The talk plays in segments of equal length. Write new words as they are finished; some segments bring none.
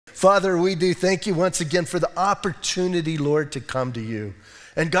Father, we do thank you once again for the opportunity, Lord, to come to you.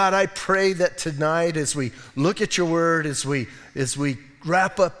 And God, I pray that tonight as we look at your word, as we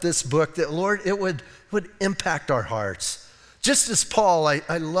wrap up this book, that Lord, it would impact our hearts. Just as Paul,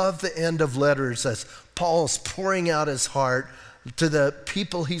 I love the end of letters as Paul's pouring out his heart to the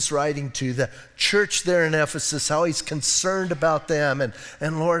people he's writing to, the church there in Ephesus, how he's concerned about them.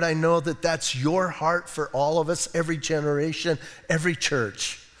 And Lord, I know that that's your heart for all of us, every generation, every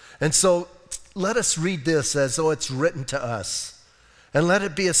church. And so let us read this as though it's written to us. And let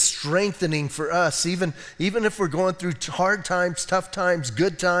it be a strengthening for us, even if we're going through hard times, tough times,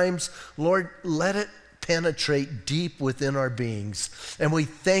 good times. Lord, let it penetrate deep within our beings. And we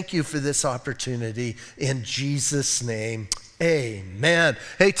thank you for this opportunity in Jesus' name. Amen.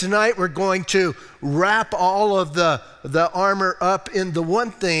 Hey, tonight we're going to wrap all of the armor up in the one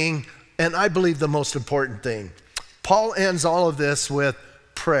thing, and I believe the most important thing. Paul ends all of this with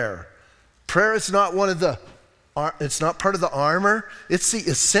prayer. Prayer is not it's not part of the armor. It's the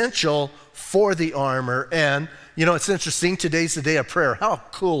essential for the armor. And you know, it's interesting, today's the day of prayer. How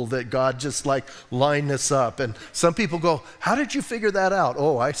cool that God just like lined this up. And some people go, how did you figure that out?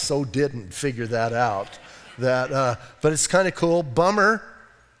 Oh, I so didn't figure that out. But it's kind of cool. Bummer.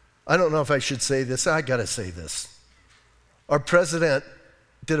 I don't know if I should say this. I got to say this. Our president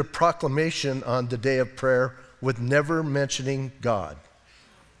did a proclamation on the day of prayer with never mentioning God.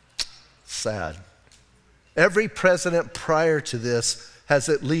 Sad. Every president prior to this has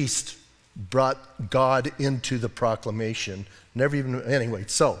at least brought God into the proclamation. Never even, anyway,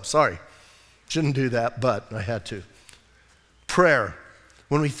 so sorry. Shouldn't do that, but I had to. Prayer.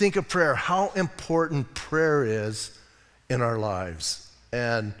 When we think of prayer, how important prayer is in our lives.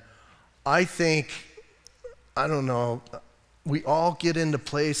 And I think, I don't know, we all get into a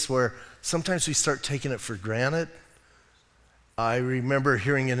place where sometimes we start taking it for granted. I remember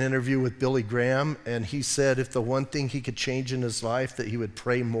hearing an interview with Billy Graham, and he said if the one thing he could change in his life, that he would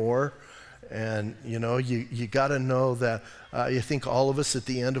pray more. And you know, you got to know that you think all of us at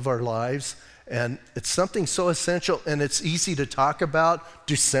the end of our lives, and it's something so essential, and it's easy to talk about,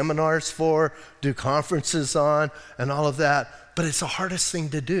 do seminars for, do conferences on, and all of that, but it's the hardest thing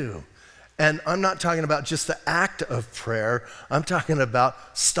to do. And I'm not talking about just the act of prayer, I'm talking about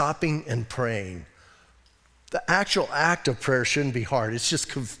stopping and praying. The actual act of prayer shouldn't be hard. It's just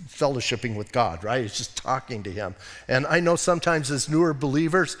fellowshipping with God, right? It's just talking to him. And I know sometimes as newer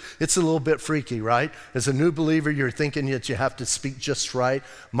believers, it's a little bit freaky, right? As a new believer, you're thinking that you have to speak just right.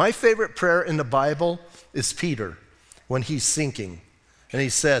 My favorite prayer in the Bible is Peter when he's sinking. And he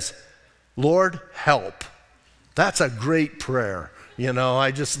says, Lord, help. That's a great prayer. You know, I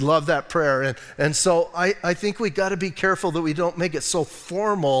just love that prayer. And so I think we got to be careful that we don't make it so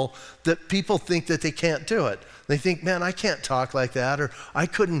formal that people think that they can't do it. They think, man, I can't talk like that, or I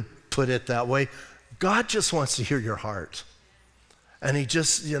couldn't put it that way. God just wants to hear your heart. And he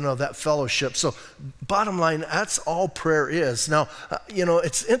just, you know, that fellowship. So bottom line, that's all prayer is. Now, you know,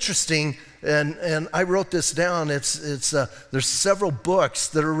 it's interesting, and I wrote this down. There's several books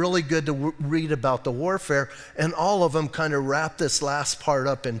that are really good to read about the warfare, and all of them kind of wrap this last part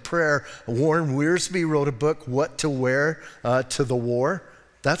up in prayer. Warren Wiersbe wrote a book, What to Wear to the War.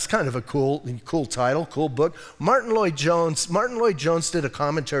 That's kind of a cool title, cool book. Martin Lloyd Jones did a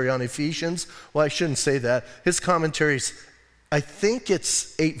commentary on Ephesians. Well, I shouldn't say that. His commentary's, I think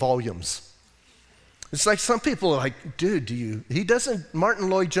it's 8 volumes. It's like some people are like, dude, Martin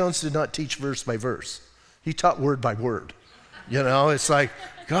Lloyd Jones did not teach verse by verse. He taught word by word. You know, it's like,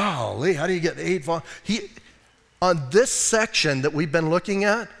 golly, how do you get 8 volumes? On this section that we've been looking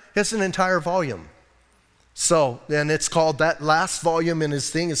at, it's an entire volume. So, and it's called, that last volume in his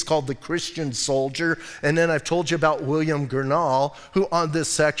thing is called The Christian Soldier. And then I've told you about William Gurnall, who on this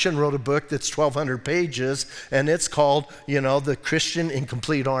section wrote a book that's 1,200 pages, and it's called, you know, The Christian in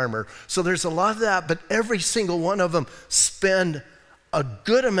Complete Armor. So there's a lot of that, but every single one of them spend a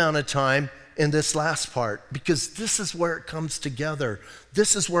good amount of time in this last part, because this is where it comes together.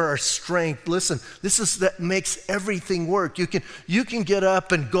 This is where our strength, listen, this is that makes everything work. You can get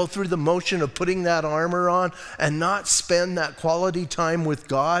up and go through the motion of putting that armor on and not spend that quality time with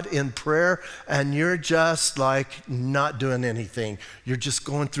God in prayer, and you're just like not doing anything. You're just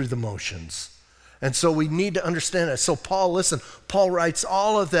going through the motions. And so we need to understand it. So Paul writes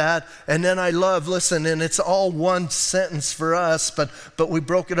all of that, and then and it's all one sentence for us, but we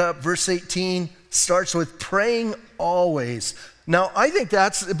broke it up. Verse 18 starts with praying always. Now, I think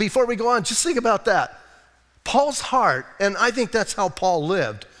that's, before we go on, just think about that. Paul's heart, and I think that's how Paul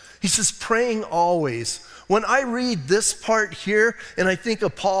lived. He says praying always. When I read this part here, and I think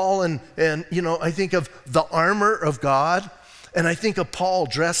of Paul and you know, I think of the armor of God, And I think of Paul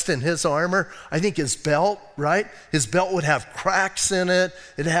dressed in his armor. I think his belt, right? His belt would have cracks in it.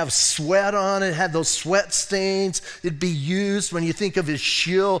 It'd have sweat on it. It had those sweat stains. It'd be used when you think of his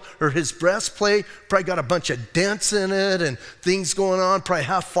shield or his breastplate. Probably got a bunch of dents in it and things going on. Probably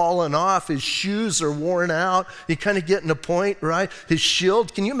half fallen off. His shoes are worn out. You kind of getting the point, right? His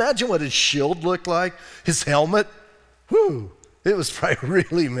shield. Can you imagine what his shield looked like? His helmet. Whew. It was probably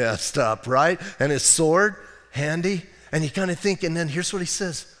really messed up, right? And his sword, handy. And you kind of think, and then here's what he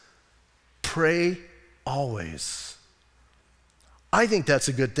says, pray always. I think that's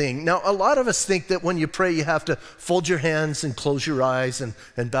a good thing. Now, a lot of us think that when you pray, you have to fold your hands and close your eyes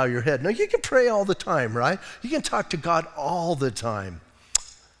and bow your head. No, you can pray all the time, right? You can talk to God all the time.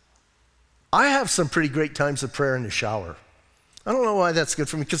 I have some pretty great times of prayer in the shower. I don't know why that's good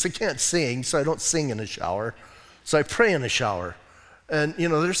for me, because I can't sing, so I don't sing in the shower. So I pray in the shower. And, you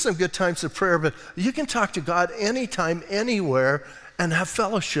know, there's some good times of prayer, but you can talk to God anytime, anywhere, and have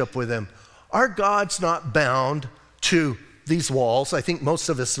fellowship with him. Our God's not bound to these walls. I think most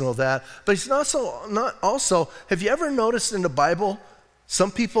of us know that. But he's not also, have you ever noticed in the Bible, some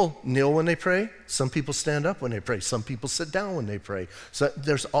people kneel when they pray, some people stand up when they pray, some people sit down when they pray. So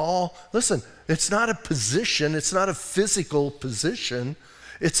listen, it's not a position, it's not a physical position.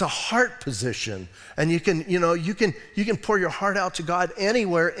 It's a heart position. And you can pour your heart out to God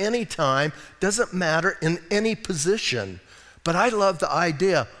anywhere, anytime. Doesn't matter, in any position. But I love the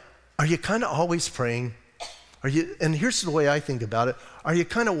idea. Are you kind of always praying? And here's the way I think about it. Are you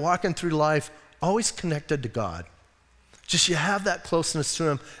kind of walking through life always connected to God? Just you have that closeness to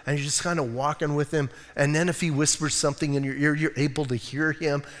him, and you're just kind of walking with him, and then if he whispers something in your ear, you're able to hear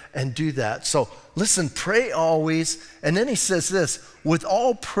him and do that. So listen, pray always. And then he says this, with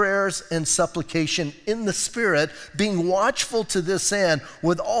all prayers and supplication in the Spirit, being watchful to this end,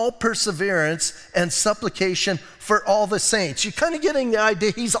 with all perseverance and supplication for all the saints. You're kind of getting the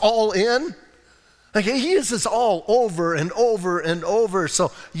idea he's all in? Okay, he uses all over and over and over.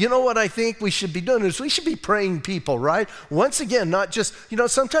 So you know what I think we should be doing is we should be praying people, right? Once again, not just,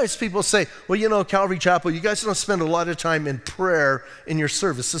 sometimes people say, well, Calvary Chapel, you guys don't spend a lot of time in prayer in your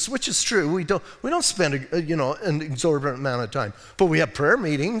services, which is true. We don't spend, an exorbitant amount of time, but we have prayer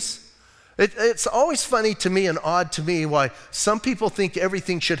meetings. It's always funny to me and odd to me why some people think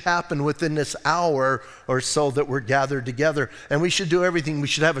everything should happen within this hour or so that we're gathered together, and we should do everything. We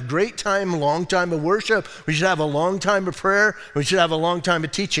should have a great time, a long time of worship. We should have a long time of prayer. We should have a long time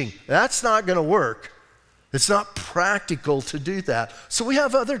of teaching. That's not going to work. It's not practical to do that. So we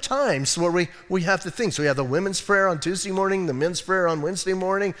have other times where we have the things. We have the women's prayer on Tuesday morning, the men's prayer on Wednesday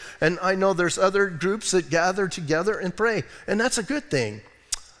morning, and I know there's other groups that gather together and pray, and that's a good thing.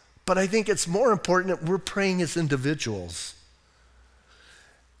 But I think it's more important that we're praying as individuals.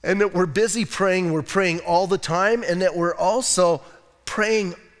 And that we're busy praying, we're praying all the time, and that we're also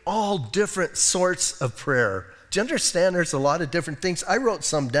praying all different sorts of prayer. Do you understand there's a lot of different things? I wrote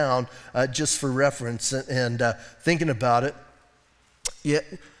some down just for reference and thinking about it. Yeah,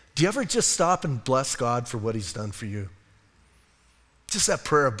 do you ever just stop and bless God for what he's done for you? Just that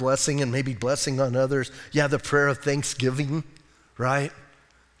prayer of blessing and maybe blessing on others. You have the prayer of thanksgiving, right?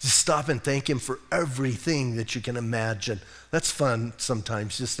 Just stop and thank him for everything that you can imagine. That's fun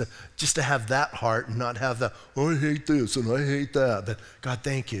sometimes, just to have that heart and not have the, I hate this and I hate that. But God,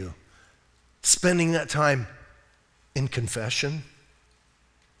 thank you. Spending that time in confession.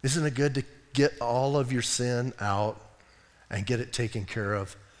 Isn't it good to get all of your sin out and get it taken care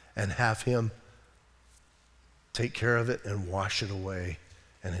of and have him take care of it and wash it away,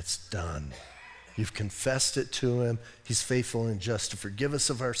 and it's done. You've confessed it to him. He's faithful and just to forgive us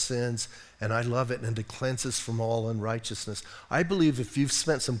of our sins, and I love it, and to cleanse us from all unrighteousness. I believe if you've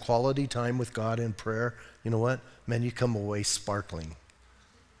spent some quality time with God in prayer, you know what? Man, you come away sparkling.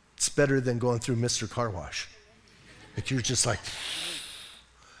 It's better than going through Mr. Car Wash. Like you're just like,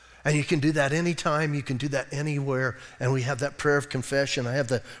 and you can do that anytime, you can do that anywhere, and we have that prayer of confession. I have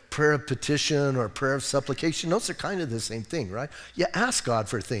the prayer of petition or prayer of supplication. Those are kind of the same thing, right? You ask God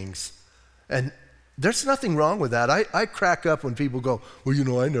for things. And there's nothing wrong with that. I crack up when people go,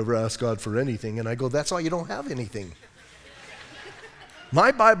 well, I never ask God for anything. And I go, that's why you don't have anything.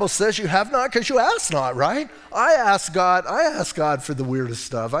 My Bible says you have not because you ask not, right? I ask God for the weirdest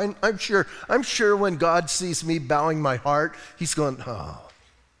stuff. I'm sure when God sees me bowing my heart, he's going, oh,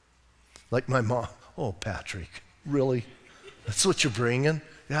 like my mom. Oh, Patrick, really? That's what you're bringing?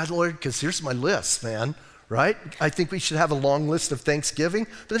 Yeah, Lord, because here's my list, man. right? I think we should have a long list of thanksgiving,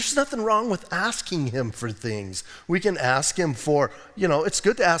 but there's nothing wrong with asking him for things. We can ask him for, it's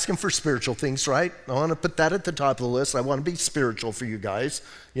good to ask him for spiritual things, right? I want to put that at the top of the list. I want to be spiritual for you guys,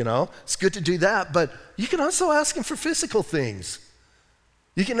 It's good to do that, but you can also ask him for physical things.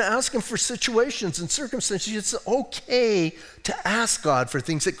 You can ask him for situations and circumstances. It's okay to ask God for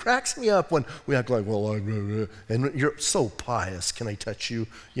things. It cracks me up when we act like, well, and you're so pious. Can I touch you?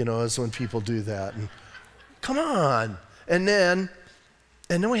 As when people do that. And come on. And then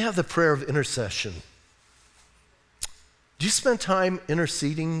we have the prayer of intercession. Do you spend time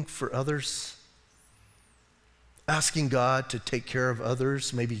interceding for others? Asking God to take care of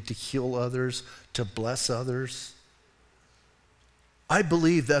others, maybe to heal others, to bless others? I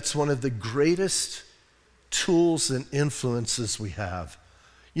believe that's one of the greatest tools and influences we have.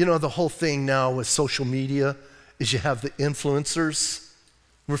 The whole thing now with social media is you have the influencers.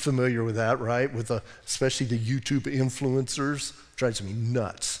 We're familiar with that, right? Especially the YouTube influencers. Drives me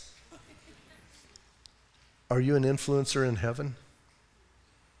nuts. Are you an influencer in heaven?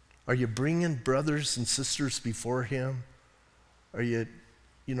 Are you bringing brothers and sisters before him? Are you,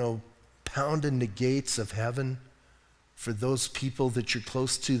 pounding the gates of heaven for those people that you're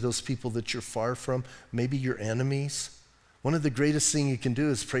close to, those people that you're far from, maybe your enemies? One of the greatest things you can do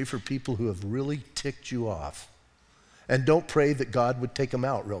is pray for people who have really ticked you off. And don't pray that God would take them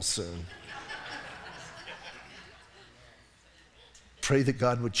out real soon. Pray that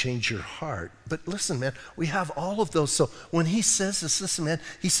God would change your heart. But listen, man, we have all of those. So when he says this, listen, man,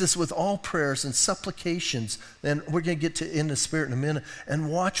 he says with all prayers and supplications, and we're going to get to in the Spirit in a minute, and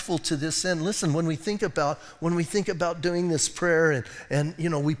watchful to this end. Listen, when we think about doing this prayer and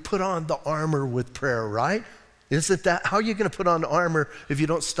we put on the armor with prayer, right? Isn't that, how are you going to put on the armor if you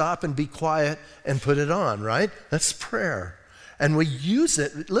don't stop and be quiet and put it on, right? That's prayer. And we use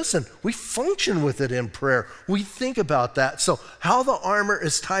it, listen, we function with it in prayer. We think about that. So how the armor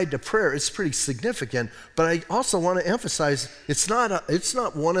is tied to prayer is pretty significant, but I also want to emphasize it's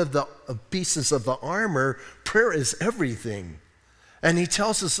not one of the pieces of the armor. Prayer is everything. And he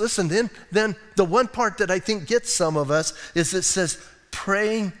tells us, listen, then the one part that I think gets some of us is it says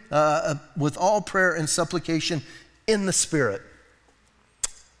praying with all prayer and supplication in the Spirit.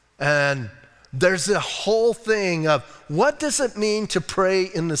 And there's a whole thing of what does it mean to pray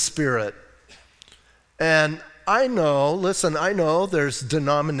in the Spirit? And I know there's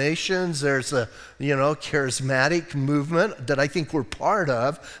denominations, there's a charismatic movement that I think we're part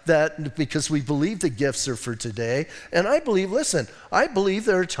of, that because we believe the gifts are for today. And I believe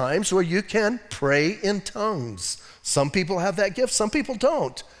there are times where you can pray in tongues. Some people have that gift, some people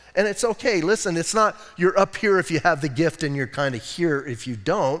don't. And it's okay. Listen, it's not you're up here if you have the gift and you're kind of here if you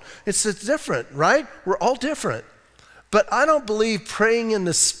don't. It's different, right? We're all different. But I don't believe praying in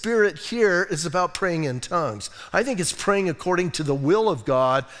the Spirit here is about praying in tongues. I think it's praying according to the will of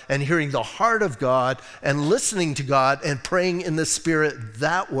God and hearing the heart of God and listening to God and praying in the Spirit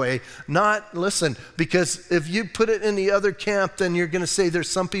that way. Because if you put it in the other camp, then you're going to say there's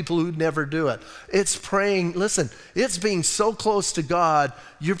some people who never do it. It's praying, it's being so close to God,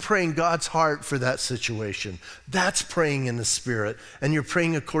 you're praying God's heart for that situation. That's praying in the Spirit, and you're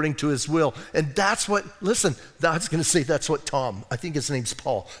praying according to his will. And that's what, I was going to say that's what I think his name's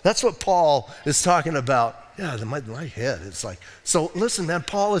Paul. That's what Paul is talking about. Yeah, my head is like, so listen, man,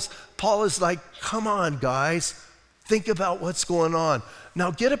 Paul is like, come on, guys, think about what's going on.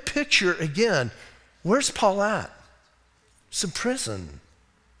 Now get a picture again. Where's Paul at? He's in prison.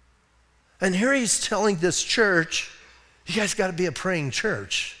 And here he's telling this church, you guys got to be a praying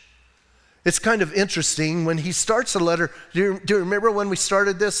church. It's kind of interesting when he starts a letter. Do you remember when we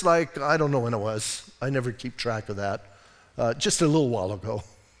started this? I don't know when it was. I never keep track of that. Just a little while ago.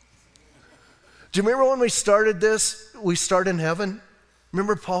 Do you remember when we started this? We start in heaven.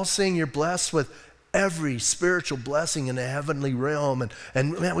 Remember Paul saying you're blessed with every spiritual blessing in the heavenly realm.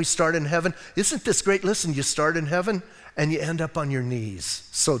 And man, we start in heaven. Isn't this great? Listen, you start in heaven and you end up on your knees,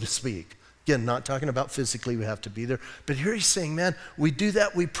 so to speak. Again, not talking about physically, we have to be there. But here he's saying, man, we do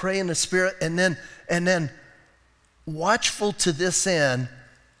that, we pray in the Spirit, and then watchful to this end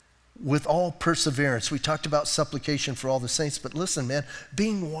with all perseverance. We talked about supplication for all the saints, but listen, man,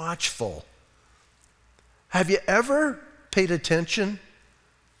 being watchful. Have you ever paid attention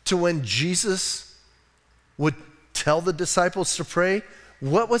to when Jesus would tell the disciples to pray?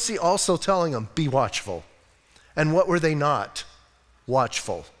 What was he also telling them? Be watchful. And what were they not?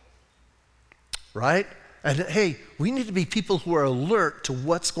 Watchful. Right? And hey, we need to be people who are alert to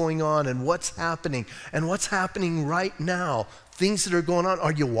what's going on and what's happening right now. Things that are going on.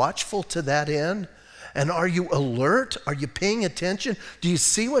 Are you watchful to that end? And are you alert? Are you paying attention? Do you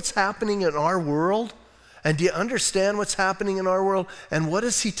see what's happening in our world? And do you understand what's happening in our world? And what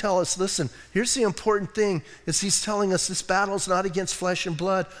does he tell us? Listen, here's the important thing, is he's telling us this battle is not against flesh and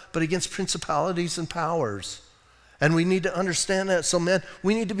blood, but against principalities and powers. And we need to understand that. So, man,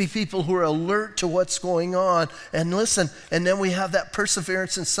 we need to be people who are alert to what's going on. And listen, and then we have that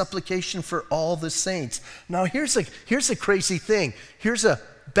perseverance and supplication for all the saints. Now, here's a crazy thing. Here's a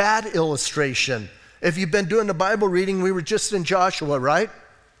bad illustration. If you've been doing the Bible reading, we were just in Joshua, right?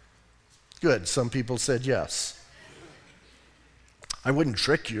 Good. Some people said yes. I wouldn't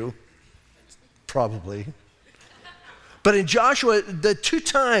trick you, probably. But in Joshua, the 2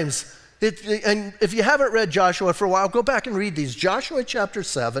 times, and if you haven't read Joshua for a while, go back and read these. Joshua chapter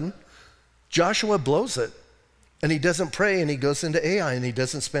 7, Joshua blows it. And he doesn't pray, and he goes into Ai, and he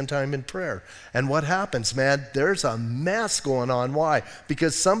doesn't spend time in prayer. And what happens, man? There's a mess going on. Why?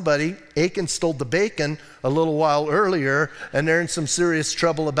 Because somebody, Achan, stole the bacon a little while earlier, and they're in some serious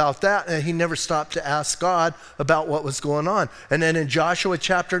trouble about that, and he never stopped to ask God about what was going on. And then in Joshua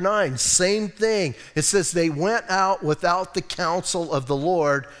chapter 9, same thing. It says they went out without the counsel of the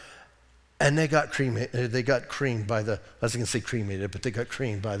Lord, and they got creamed by the, I was going to say cremated, but they got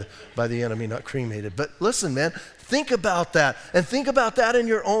creamed by the enemy, not cremated. But listen, man, think about that, and think about that in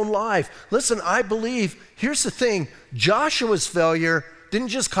your own life. Listen, I believe, here's the thing, Joshua's failure didn't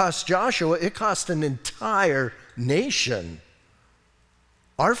just cost Joshua, it cost an entire nation.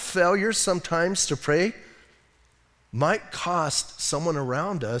 Our failure sometimes to pray might cost someone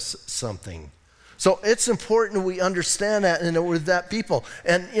around us something. So it's important we understand that and that we're that people.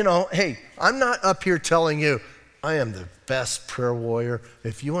 And, you know, hey, I'm not up here telling you, I am the best prayer warrior.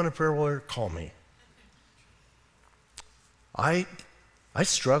 If you want a prayer warrior, call me. I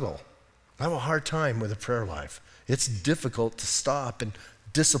struggle. I have a hard time with a prayer life. It's difficult to stop and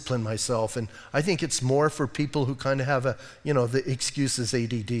discipline myself. And I think it's more for people who kind of have a, you know, the excuse is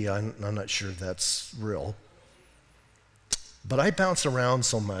ADD. I'm not sure that's real. But I bounce around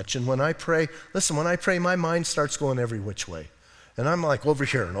so much, and when I pray, listen, when I pray, my mind starts going every which way. And I'm like over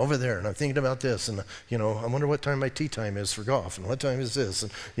here and over there, and I'm thinking about this, and, you know, I wonder what time my tea time is for golf, and what time is this,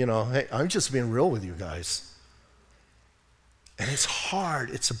 and, you know, hey, I'm just being real with you guys. And it's hard,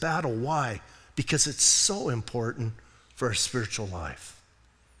 it's a battle. Why? Because it's so important for our spiritual life.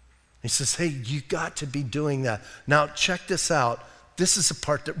 He says, hey, you got to be doing that. Now, check this out. This is the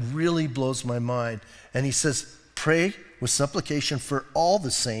part that really blows my mind. And he says, pray with supplication for all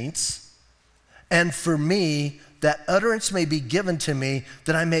the saints, and for me, that utterance may be given to me,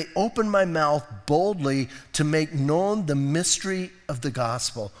 that I may open my mouth boldly to make known the mystery of the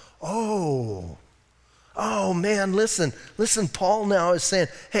gospel. Oh man, listen, Paul now is saying,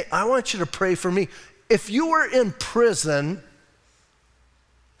 hey, I want you to pray for me. If you were in prison,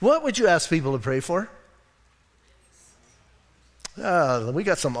 what would you ask people to pray for? We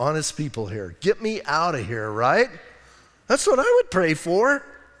got some honest people here. Get me out of here, right? That's what I would pray for.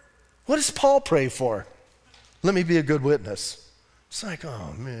 What does Paul pray for? Let me be a good witness. It's like,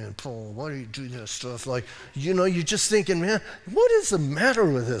 oh man, Paul, why do you do that stuff? Like, you know, you're just thinking, man, what is the matter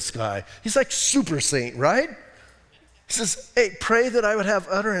with this guy? He's like super saint, right? He says, hey, pray that I would have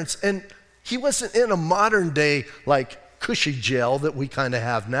utterance. And he wasn't in a modern day, like, cushy jail that we kind of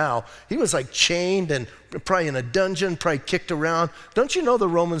have now. He was like chained and probably in a dungeon, probably kicked around. Don't you know the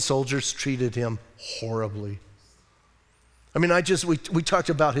Roman soldiers treated him horribly? I mean, we talked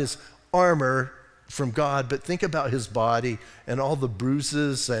about his armor from God, but think about his body and all the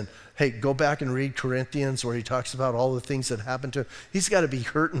bruises. And hey, go back and read Corinthians where he talks about all the things that happened to him. He's got to be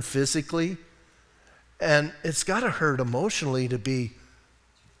hurting physically, and it's got to hurt emotionally to be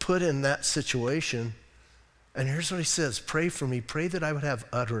put in that situation. And here's what he says, pray for me, pray that I would have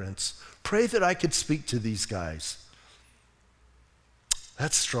utterance, pray that I could speak to these guys.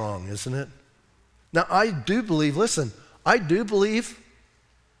 That's strong, isn't it? Now, I do believe, listen, I do believe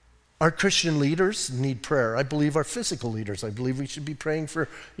our Christian leaders need prayer. I believe our physical leaders. I believe we should be praying for,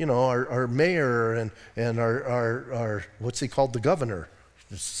 you know, our mayor and our what's he called, the governor.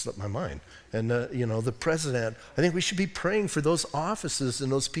 Just slipped my mind. And, you know, the president. I think we should be praying for those offices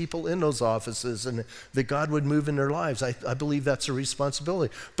and those people in those offices, and that God would move in their lives. I believe that's a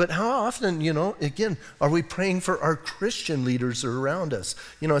responsibility. But how often, you know, again, are we praying for our Christian leaders who are around us?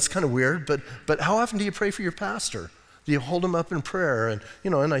 You know, it's kind of weird, but how often do you pray for your pastor? Do you hold him up in prayer? And, you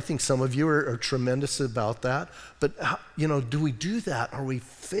know, and I think some of you are tremendous about that. But, you know, do we do that? Are we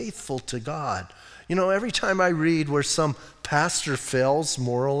faithful to God? You know, every time I read where some pastor fails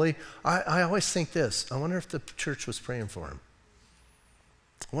morally, I always think this. I wonder if the church was praying for him.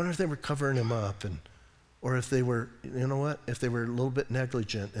 I wonder if they were covering him up, or if they were, you know what, if they were a little bit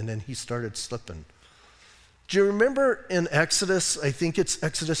negligent and then he started slipping. Do you remember in Exodus, I think it's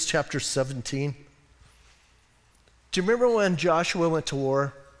Exodus chapter 17, Do you remember when Joshua went to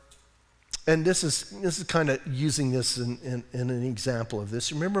war? And this is kind of using this in an example of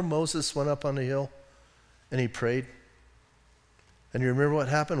this. You remember Moses went up on the hill and he prayed? And you remember what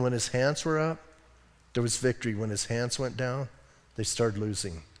happened when his hands were up? There was victory. When his hands went down, they started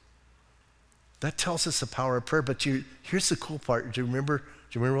losing. That tells us the power of prayer. But here's the cool part. Do you remember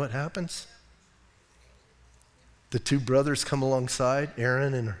what happens? The two brothers come alongside,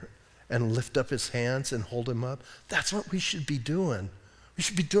 Aaron and lift up his hands and hold him up. That's what we should be doing. We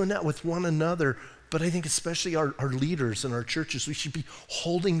should be doing that with one another. But I think especially our leaders in our churches, we should be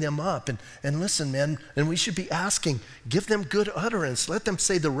holding them up. And listen, man, and we should be asking, give them good utterance. Let them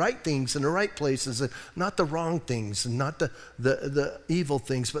say the right things in the right places and not the wrong things and not the evil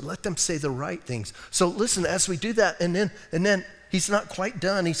things, but let them say the right things. So listen, as we do that, and then he's not quite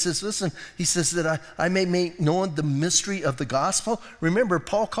done. He says, listen, he says that I may make known the mystery of the gospel. Remember,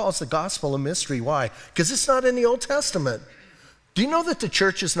 Paul calls the gospel a mystery. Why? Because it's not in the Old Testament. Do you know that the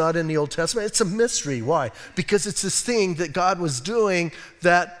church is not in the Old Testament? It's a mystery. Why? Because it's this thing that God was doing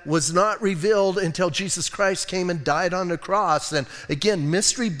that was not revealed until Jesus Christ came and died on the cross. And again,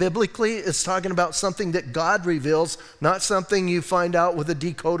 mystery biblically is talking about something that God reveals, not something you find out with a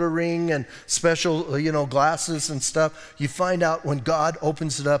decoder ring and special, glasses and stuff. You find out when God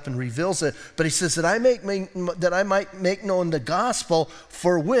opens it up and reveals it. But he says that I might make known the gospel,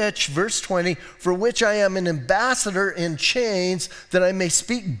 for which, verse 20, for which I am an ambassador in chains, that I may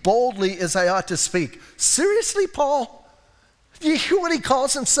speak boldly as I ought to speak. Seriously, Paul? Do you hear what he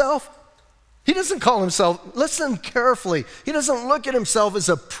calls himself? He doesn't call himself, listen carefully, he doesn't look at himself as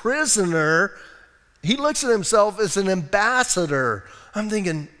a prisoner. He looks at himself as an ambassador. I'm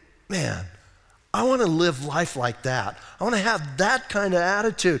thinking, man, I want to live life like that. I want to have that kind of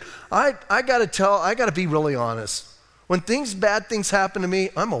attitude. I got to be really honest. When bad things happen to me,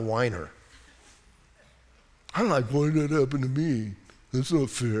 I'm a whiner. I'm like, why did that happen to me? That's not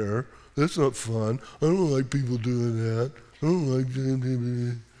fair. That's not fun. I don't like people doing that. I don't like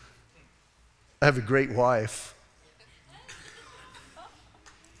that. I have a great wife.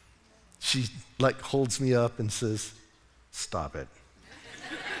 She holds me up and says, stop it.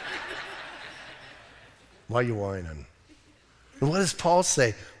 Why are you whining? And what does Paul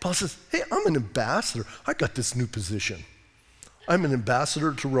say? Paul says, hey, I'm an ambassador. I got this new position. I'm an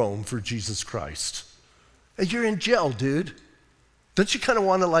ambassador to Rome for Jesus Christ. Hey, you're in jail, dude. Don't you kind of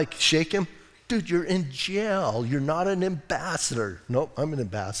want to shake him? Dude, you're in jail. You're not an ambassador. Nope, I'm an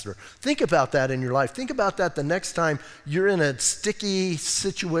ambassador. Think about that in your life. Think about that the next time you're in a sticky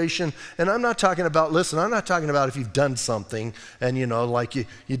situation. And I'm not talking about, I'm not talking about if you've done something and,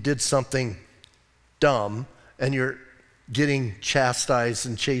 you did something dumb and you're getting chastised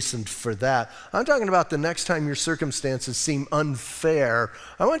and chastened for that. I'm talking about the next time your circumstances seem unfair.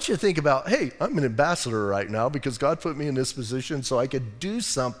 I want you to think about, hey, I'm an ambassador right now because God put me in this position so I could do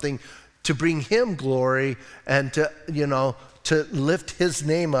something to bring him glory and to lift his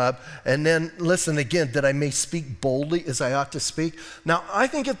name up. And then listen again, that I may speak boldly as I ought to speak. Now, I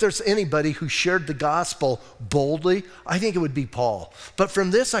think if there's anybody who shared the gospel boldly, I think it would be Paul. But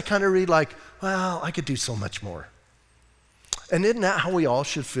from this, I kind of read well, I could do so much more. And isn't that how we all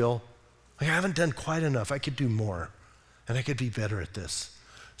should feel? I haven't done quite enough. I could do more, and I could be better at this.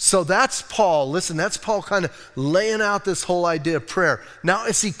 So that's Paul. Listen, that's Paul kind of laying out this whole idea of prayer. Now,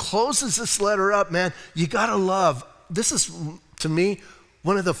 as he closes this letter up, man, you got to love. This is, to me,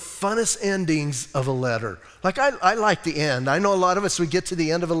 one of the funnest endings of a letter. I like the end. I know a lot of us, we get to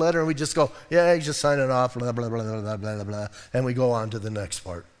the end of a letter and we just go, yeah, he's just signing off, blah, blah, blah, blah, blah, blah, blah, and we go on to the next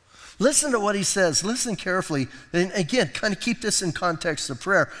part. Listen to what he says. Listen carefully. And again, kind of keep this in context of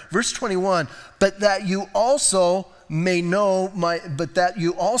prayer. Verse 21, but that you also may know my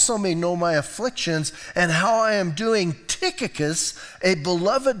afflictions and how I am doing. Tychicus, a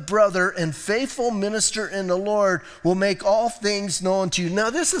beloved brother and faithful minister in the Lord, will make all things known to you. Now,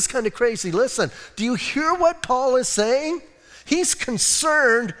 this is kind of crazy. Listen, do you hear what Paul is saying? He's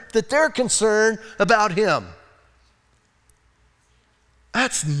concerned that they're concerned about him.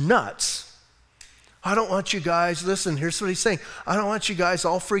 That's nuts. I don't want you guys, listen, here's what he's saying. I don't want you guys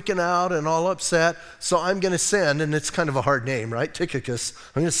all freaking out and all upset, so I'm going to send, and it's kind of a hard name, right? Tychicus.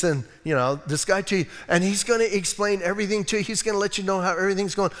 I'm going to send, this guy to you, and he's going to explain everything to you. He's going to let you know how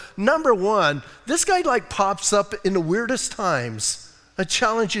everything's going. Number one, this guy pops up in the weirdest times. A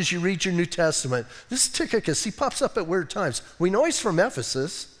challenge as you read your New Testament. This Tychicus, he pops up at weird times. We know he's from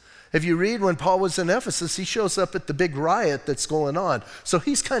Ephesus. If you read when Paul was in Ephesus, he shows up at the big riot that's going on. So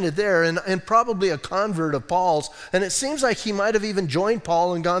he's kind of there and probably a convert of Paul's. And it seems like he might have even joined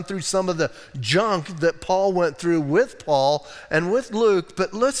Paul and gone through some of the junk that Paul went through with Paul and with Luke.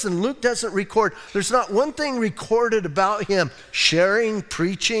 But listen, Luke doesn't record. There's not one thing recorded about him sharing,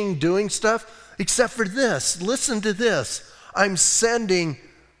 preaching, doing stuff, except for this. Listen to this. I'm sending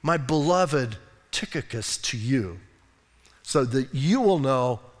my beloved Tychicus to you so that you will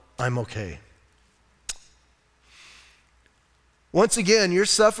know I'm okay. Once again, you're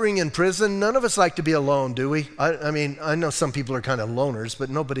suffering in prison. None of us like to be alone, do we? I mean, I know some people are kind of loners,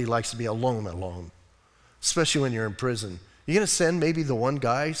 but nobody likes to be alone, especially when you're in prison. You're going to send maybe the one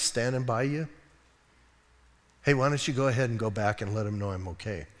guy standing by you? Hey, why don't you go ahead and go back and let him know I'm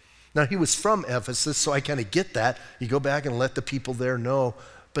okay? Now, he was from Ephesus, so I kind of get that. You go back and let the people there know.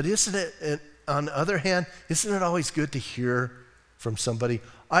 But isn't it, on the other hand, isn't it always good to hear from somebody?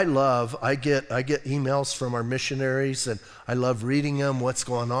 I get emails from our missionaries, and I love reading them, what's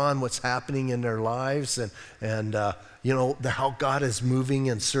going on, what's happening in their lives, and you know, how God is moving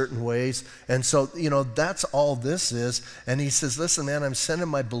in certain ways. And so, you know, that's all this is. And he says, listen, man, I'm sending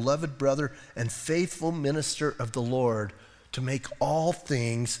my beloved brother and faithful minister of the Lord to make all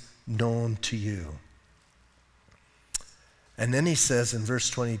things known to you. And then he says in verse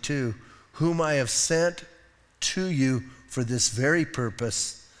 22, whom I have sent to you for this very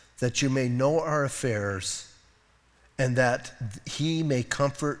purpose, that you may know our affairs and that he may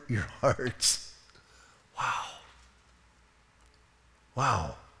comfort your hearts. Wow.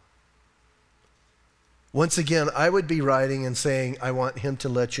 Wow. Once again, I would be writing and saying, I want him to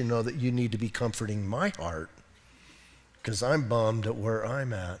let you know that you need to be comforting my heart because I'm bummed at where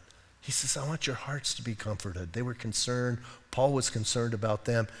I'm at. He says, I want your hearts to be comforted. They were concerned. Paul was concerned about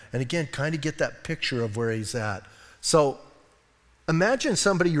them. And again, kind of get that picture of where he's at. So imagine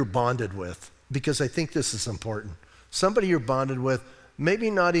somebody you're bonded with, because I think this is important. Somebody you're bonded with,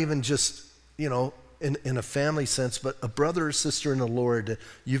 maybe not even just, you know, in a family sense, but a brother or sister in the Lord that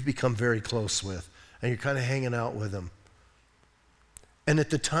you've become very close with, and you're kind of hanging out with them. And at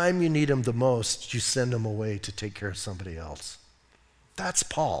the time you need them the most, you send them away to take care of somebody else. That's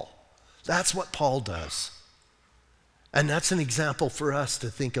Paul. That's what Paul does. And that's an example for us to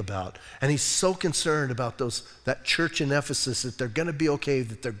think about. And he's so concerned about that church in Ephesus, that they're going to be okay,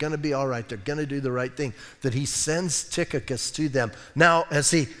 that they're going to be all right, they're going to do the right thing, that he sends Tychicus to them. Now,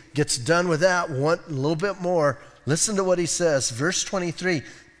 as he gets done with that, a little bit more, listen to what he says. Verse 23,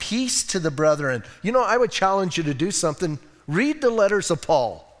 peace to the brethren. You know, I would challenge you to do something. Read the letters of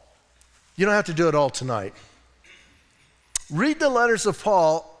Paul. You don't have to do it all tonight. Read the letters of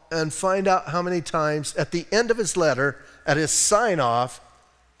Paul and find out how many times at the end of his letter, at his sign-off,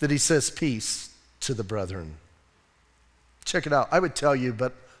 that he says peace to the brethren. Check it out. I would tell you,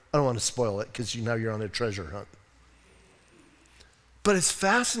 but I don't want to spoil it because now you're on a treasure hunt. But it's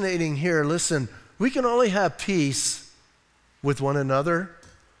fascinating here. Listen, we can only have peace with one another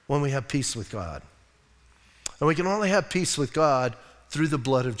when we have peace with God. And we can only have peace with God through the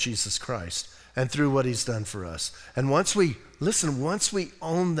blood of Jesus Christ and through what he's done for us. And once we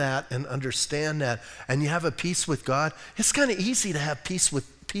own that and understand that, and you have a peace with God, it's kind of easy to have peace with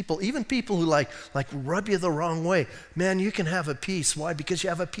people, even people who like rub you the wrong way. Man, you can have a peace. Why? Because you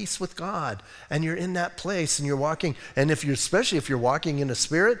have a peace with God, and you're in that place, and you're walking. And especially if you're walking in the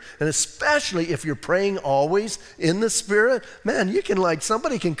Spirit, and especially if you're praying always in the Spirit, man, you can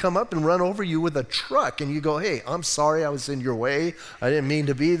somebody can come up and run over you with a truck, and you go, hey, I'm sorry I was in your way. I didn't mean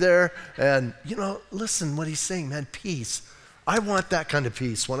to be there. And, you know, listen what he's saying, man, peace. I want that kind of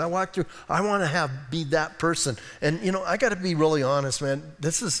peace. When I walk through, I want to be that person. And, you know, I got to be really honest, man.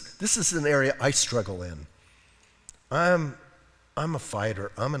 This is an area I struggle in. I'm a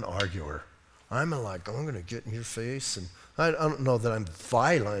fighter. I'm an arguer. I'm going to get in your face. And I don't know that I'm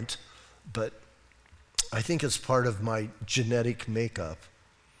violent, but I think it's part of my genetic makeup.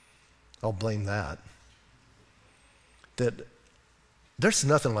 I'll blame that. That there's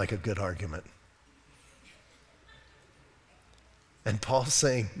nothing like a good argument. And Paul's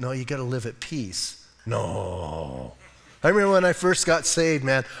saying, no, you got to live at peace. No. I remember when I first got saved,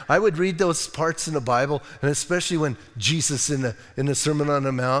 man, I would read those parts in the Bible, and especially when Jesus in the Sermon on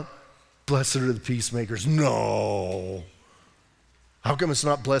the Mount, blessed are the peacemakers. No. How come it's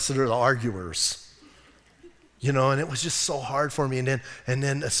not blessed are the arguers? You know, and it was just so hard for me. And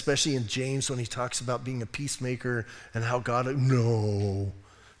then especially in James when he talks about being a peacemaker and how God, no.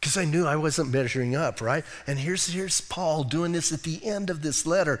 Because I knew I wasn't measuring up, right? And here's Paul doing this at the end of this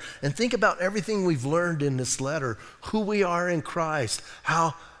letter. And think about everything we've learned in this letter, who we are in Christ,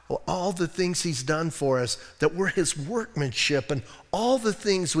 how all the things he's done for us, that we're his workmanship, and all the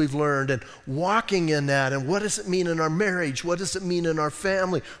things we've learned, and walking in that, and what does it mean in our marriage? What does it mean in our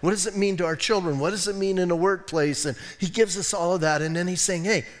family? What does it mean to our children? What does it mean in a workplace? And he gives us all of that, and then he's saying,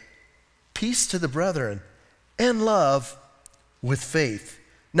 hey, peace to the brethren and love with faith.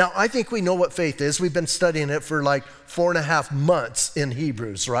 Now, I think we know what faith is. We've been studying it for like 4.5 months in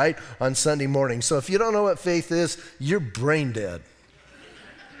Hebrews, right, on Sunday morning. So if you don't know what faith is, you're brain dead.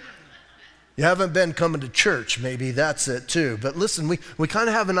 You haven't been coming to church, maybe that's it too. But listen, we kind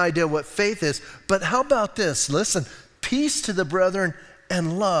of have an idea what faith is. But how about this? Listen, peace to the brethren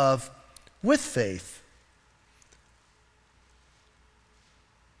and love with faith.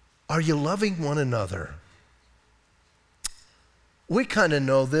 Are you loving one another? We kind of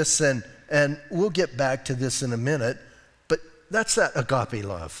know this, and we'll get back to this in a minute, but that's that agape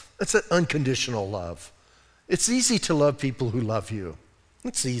love. That's that unconditional love. It's easy to love people who love you.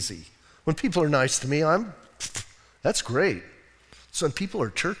 It's easy. When people are nice to me, that's great. So when people are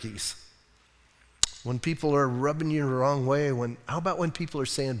turkeys, when people are rubbing you the wrong way, how about when people are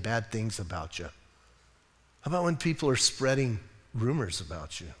saying bad things about you? How about when people are spreading rumors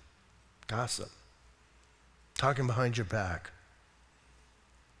about you? Gossip. Talking behind your back.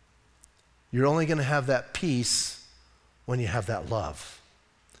 You're only going to have that peace when you have that love.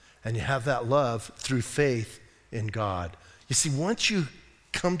 And you have that love through faith in God. You see, once you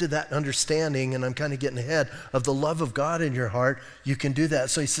come to that understanding, and I'm kind of getting ahead, of the love of God in your heart, you can do that.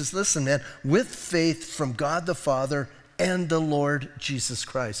 So he says, listen, man, with faith from God the Father and the Lord Jesus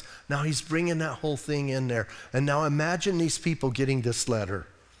Christ. Now he's bringing that whole thing in there. And now imagine these people getting this letter.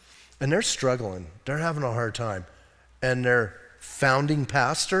 And they're struggling. They're having a hard time. And their founding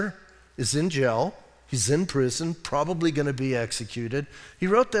pastor is in jail. He's in prison, probably going to be executed. He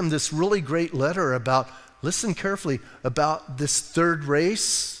wrote them this really great letter about, listen carefully, about this third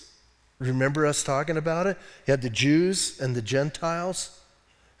race. Remember us talking about it? He had the Jews and the Gentiles.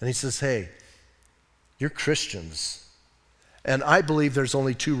 And he says, hey, you're Christians. And I believe there's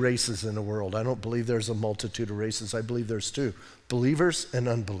only 2 races in the world. I don't believe there's a multitude of races. I believe there's 2, believers and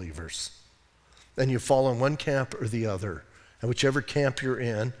unbelievers. And you fall in one camp or the other. And whichever camp you're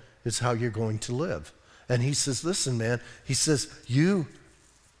in is how you're going to live. And he says, listen, man, he says, you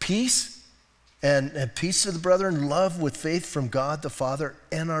peace and peace to the brethren, love with faith from God the Father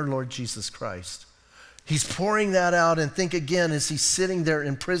and our Lord Jesus Christ. He's pouring that out, and think again as he's sitting there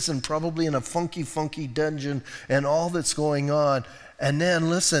in prison, probably in a funky, funky dungeon, and all that's going on. And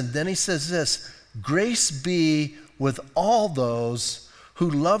then listen, then he says this, grace be with all those who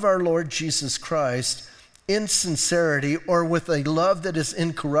love our Lord Jesus Christ in sincerity, or with a love that is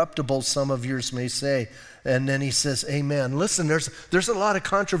incorruptible, some of yours may say. And then he says, amen. Listen, there's a lot of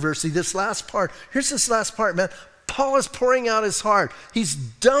controversy. This last part, here's this last part, man. Paul is pouring out his heart. He's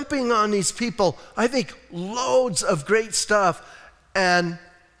dumping on these people, I think, loads of great stuff. And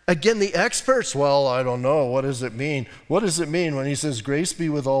again, the experts, well, I don't know. What does it mean? What does it mean when he says, grace be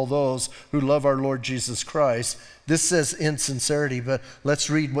with all those who love our Lord Jesus Christ? This says in sincerity, but let's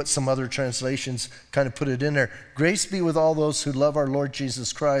read what some other translations kind of put it in there. Grace be with all those who love our Lord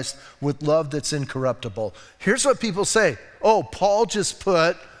Jesus Christ with love that's incorruptible. Here's what people say. Oh, Paul just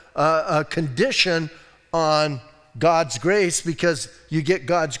put a condition on God's grace because you get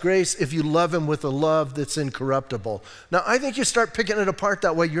God's grace if you love him with a love that's incorruptible. Now, I think you start picking it apart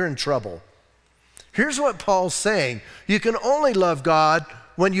that way, you're in trouble. Here's what Paul's saying. You can only love God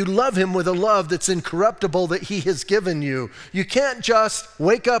when you love him with a love that's incorruptible that he has given you. You can't just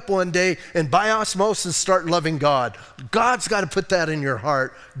wake up one day and by osmosis start loving God. God's got to put that in your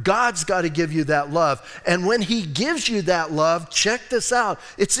heart. God's got to give you that love. And when he gives you that love, check this out,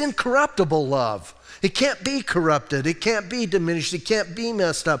 it's incorruptible love. It can't be corrupted. It can't be diminished. It can't be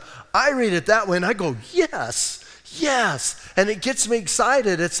messed up. I read it that way and I go, yes, yes. And it gets me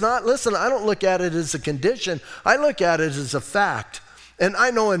excited. It's not, listen, I don't look at it as a condition. I look at it as a fact. And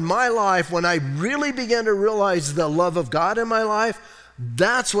I know in my life, when I really began to realize the love of God in my life,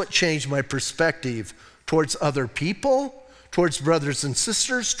 that's what changed my perspective towards other people, towards brothers and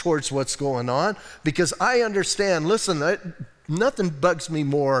sisters, towards what's going on. Because I understand, listen, nothing bugs me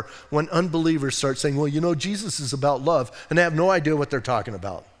more when unbelievers start saying, well, you know, Jesus is about love, and they have no idea what they're talking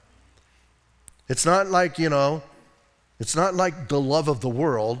about. It's not like, you know, it's not like the love of the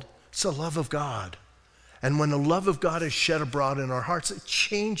world, it's the love of God. And when the love of God is shed abroad in our hearts, it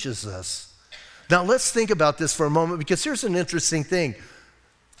changes us. Now let's think about this for a moment, because here's an interesting thing.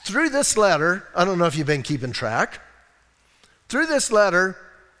 Through this letter, I don't know if you've been keeping track, through this letter,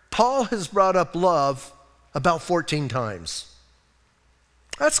 Paul has brought up love about 14 times.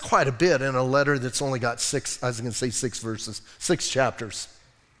 That's quite a bit in a letter that's only got 6 verses, 6 chapters.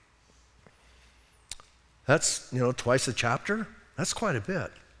 That's, twice a chapter. That's quite a bit.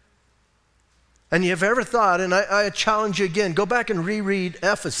 And you've ever thought, and I challenge you again, go back and reread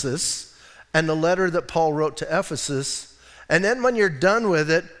Ephesus and the letter that Paul wrote to Ephesus. And then when you're done with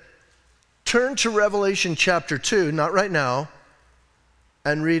it, turn to Revelation chapter 2, not right now,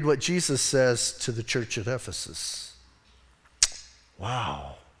 and read what Jesus says to the church at Ephesus.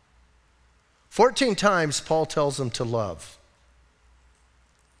 Wow. 14 times Paul tells them to love.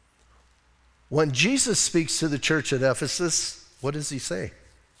 When Jesus speaks to the church at Ephesus, what does he say?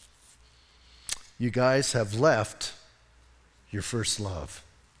 You guys have left your first love.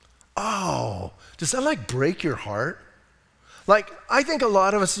 Oh, does that break your heart? I think a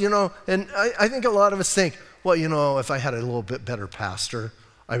lot of us, and I think a lot of us think, well, if I had a little bit better pastor,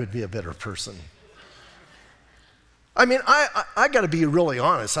 I would be a better person. I mean, I got to be really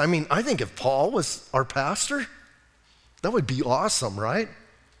honest. I mean, I think if Paul was our pastor, that would be awesome, right?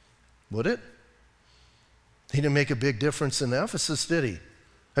 Would it? He didn't make a big difference in Ephesus, did he?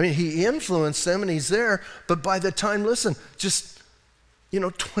 I mean, he influenced them and he's there, but by the time, listen, just,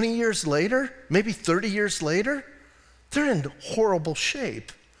 20 years later, maybe 30 years later, they're in horrible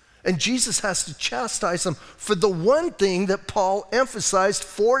shape. And Jesus has to chastise them for the one thing that Paul emphasized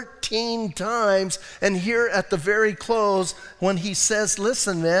 14 times. And here at the very close, when he says,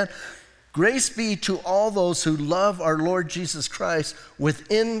 listen, man, grace be to all those who love our Lord Jesus Christ with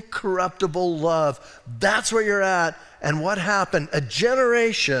incorruptible love. That's where you're at. And what happened? A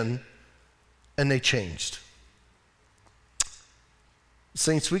generation, and they changed.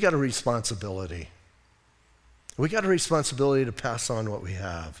 Saints, we got a responsibility. We got a responsibility to pass on what we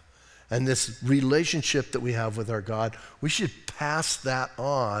have. And this relationship that we have with our God, we should pass that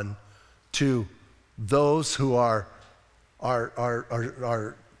on to those who are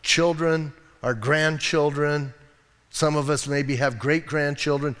our children, our grandchildren. Some of us maybe have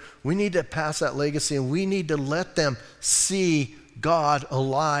great-grandchildren. We need to pass that legacy, and we need to let them see God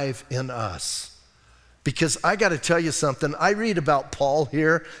alive in us. Because I got to tell you something. I read about Paul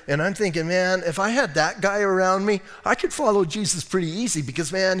here, and I'm thinking, man, if I had that guy around me, I could follow Jesus pretty easy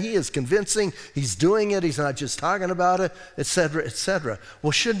because, man, he is convincing. He's doing it. He's not just talking about it, et cetera, et cetera. Well,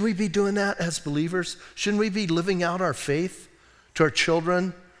 shouldn't we be doing that as believers? Shouldn't we be living out our faith to our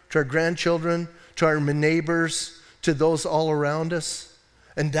children, to our grandchildren, to our neighbors, to those all around us?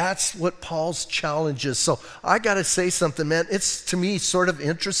 And that's what Paul's challenge is. So I got to say something, man. It's, to me, sort of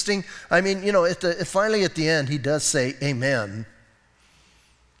interesting. I mean, finally at the end, he does say, amen.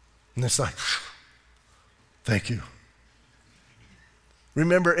 And it's like, thank you.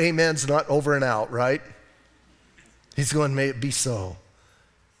 Remember, amen's not over and out, right? He's going, may it be so.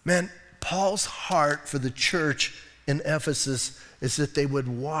 Man, Paul's heart for the church in Ephesus is that they would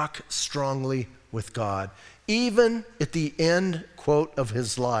walk strongly with God. Even at the end, quote, of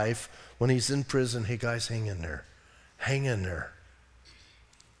his life, when he's in prison, hey guys, hang in there. Hang in there.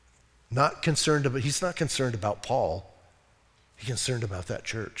 He's not concerned about Paul. He's concerned about that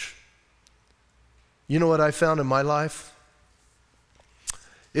church. You know what I found in my life?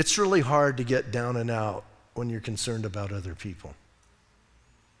 It's really hard to get down and out when you're concerned about other people.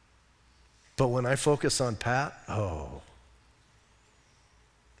 But when I focus on Pat, I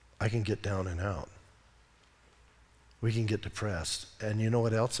can get down and out. We can get depressed. And you know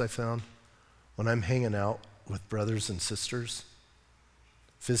what else I found? When I'm hanging out with brothers and sisters,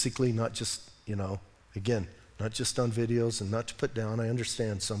 physically, not just, again, not just on videos and not to put down. I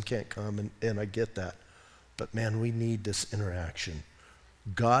understand some can't come, and I get that. But man, we need this interaction.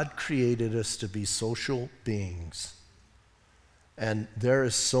 God created us to be social beings. And there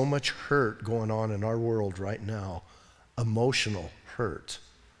is so much hurt going on in our world right now, emotional hurt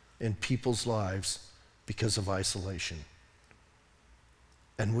in people's lives because of isolation.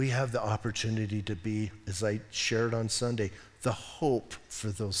 And we have the opportunity to be, as I shared on Sunday, the hope for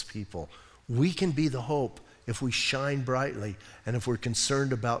those people. We can be the hope if we shine brightly and if we're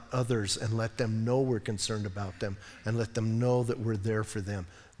concerned about others and let them know we're concerned about them and let them know that we're there for them.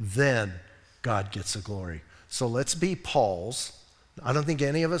 Then God gets the glory. So let's be Paul's. I don't think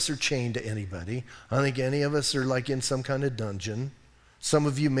any of us are chained to anybody. I don't think any of us are like in some kind of dungeon. Some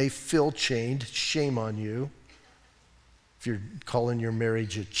of you may feel chained. Shame on you. If you're calling your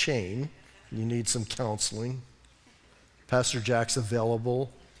marriage a chain, you need some counseling. Pastor Jack's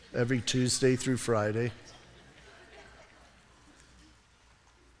available every Tuesday through Friday.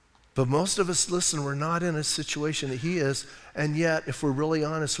 But most of us, listen, we're not in a situation that he is, and yet, if we're really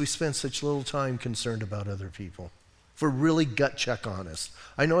honest, we spend such little time concerned about other people. If we're really gut check honest.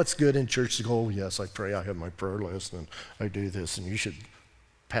 I know it's good in church to go, oh yes, I pray, I have my prayer list, and I do this, and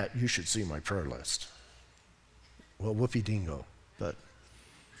Pat, you should see my prayer list. Well, whoopee dingo, but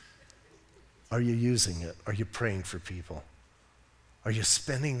Are you using it? Are you praying for people? Are you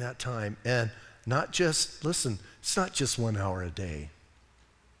spending that time? And not just, listen, it's not just 1 hour a day.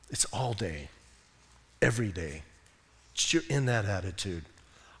 It's all day, every day. You're in that attitude.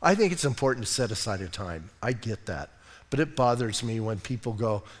 I think it's important to set aside a time. I get that. But it bothers me when people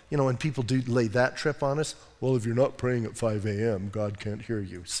go, when people do lay that trip on us, well, if you're not praying at 5 a.m., God can't hear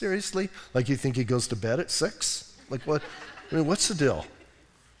you. Seriously? Like you think he goes to bed at 6? Like what? I mean, what's the deal?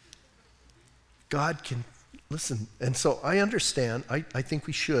 God can, listen. And so I understand. I think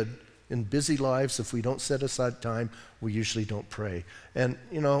we should. In busy lives, if we don't set aside time, we usually don't pray. And,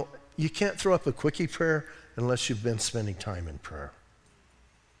 you can't throw up a quickie prayer unless you've been spending time in prayer.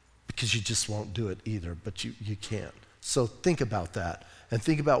 Because you just won't do it either, but you can't. So think about that and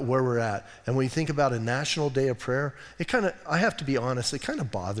think about where we're at. And when you think about a national day of prayer, I have to be honest, it kind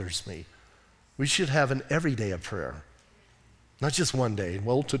of bothers me. We should have an every day of prayer. Not just one day.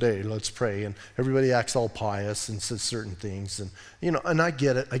 Well, today, let's pray. And everybody acts all pious and says certain things. And, and I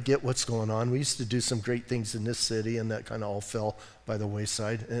get it. I get what's going on. We used to do some great things in this city, and that kind of all fell by the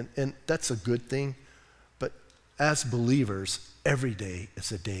wayside. And that's a good thing. But as believers, every day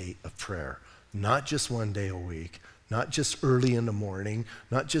is a day of prayer. Not just one day a week. Not just early in the morning.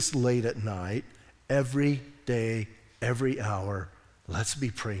 Not just late at night. Every day, every hour, let's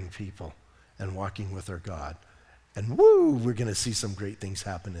be praying people and walking with our God. And woo, we're going to see some great things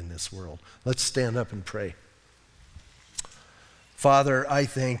happen in this world. Let's stand up and pray. Father, I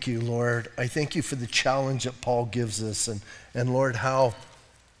thank you, Lord. I thank you for the challenge that Paul gives us. And Lord, how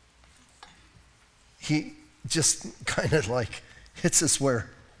he just kind of like hits us where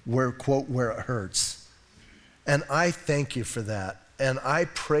it hurts. And I thank you for that. And I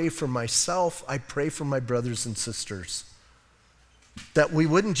pray for myself. I pray for my brothers and sisters. That we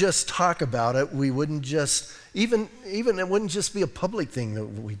wouldn't just talk about it, we wouldn't just, even it wouldn't just be a public thing that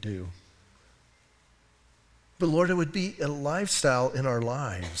we do. But Lord, it would be a lifestyle in our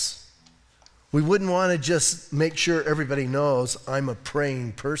lives. We wouldn't want to just make sure everybody knows I'm a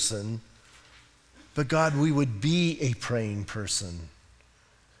praying person, but God, we would be a praying person.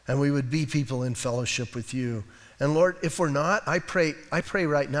 And we would be people in fellowship with you. And Lord, if we're not, I pray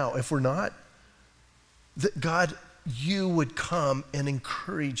right now, if we're not, that God, you would come and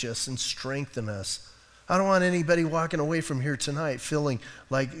encourage us and strengthen us. I don't want anybody walking away from here tonight feeling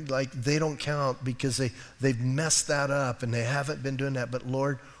like they don't count because they've messed that up and they haven't been doing that. But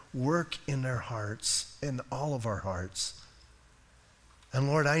Lord, work in their hearts, in all of our hearts. And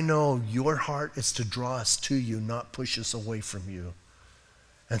Lord, I know your heart is to draw us to you, not push us away from you.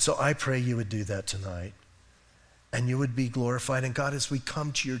 And so I pray you would do that tonight. And you would be glorified. And God, as we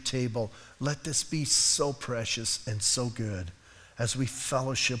come to your table, let this be so precious and so good as we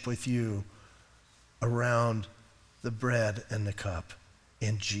fellowship with you around the bread and the cup.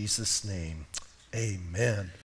 In Jesus' name, amen.